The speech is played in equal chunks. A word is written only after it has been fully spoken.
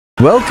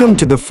Welcome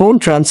to the Phone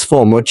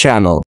Transformer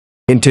channel.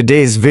 In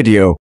today's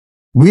video,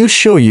 we'll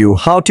show you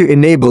how to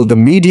enable the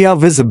media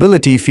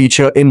visibility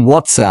feature in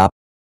WhatsApp,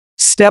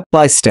 step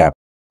by step.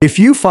 If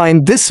you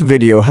find this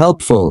video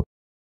helpful,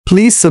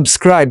 please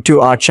subscribe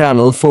to our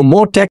channel for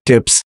more tech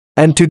tips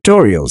and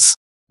tutorials.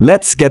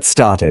 Let's get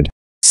started.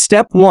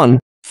 Step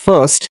 1.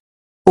 First,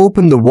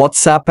 open the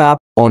WhatsApp app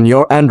on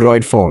your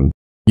Android phone.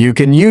 You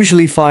can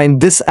usually find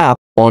this app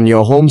on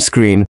your home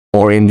screen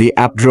or in the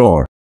app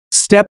drawer.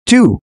 Step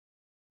 2.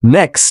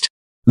 Next,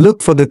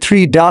 look for the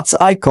three dots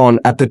icon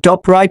at the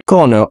top right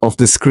corner of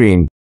the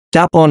screen.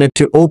 Tap on it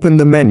to open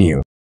the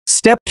menu.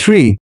 Step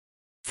 3.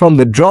 From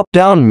the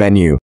drop-down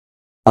menu,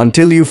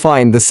 until you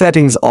find the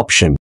settings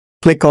option,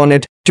 click on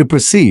it to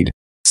proceed.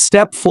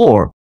 Step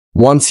 4.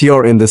 Once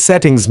you're in the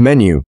settings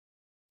menu,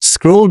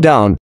 scroll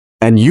down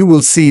and you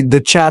will see the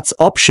chats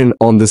option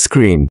on the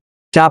screen.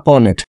 Tap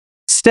on it.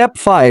 Step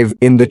 5.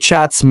 In the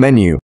chats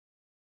menu,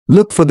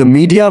 look for the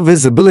media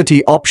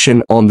visibility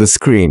option on the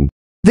screen.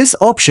 This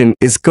option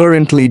is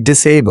currently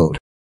disabled.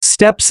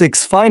 Step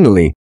 6.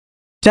 Finally,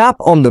 tap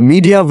on the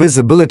media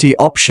visibility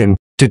option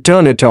to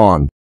turn it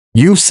on.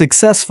 You've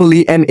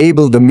successfully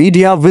enabled the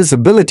media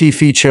visibility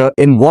feature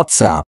in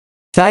WhatsApp.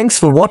 Thanks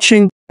for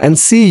watching and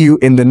see you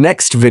in the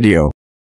next video.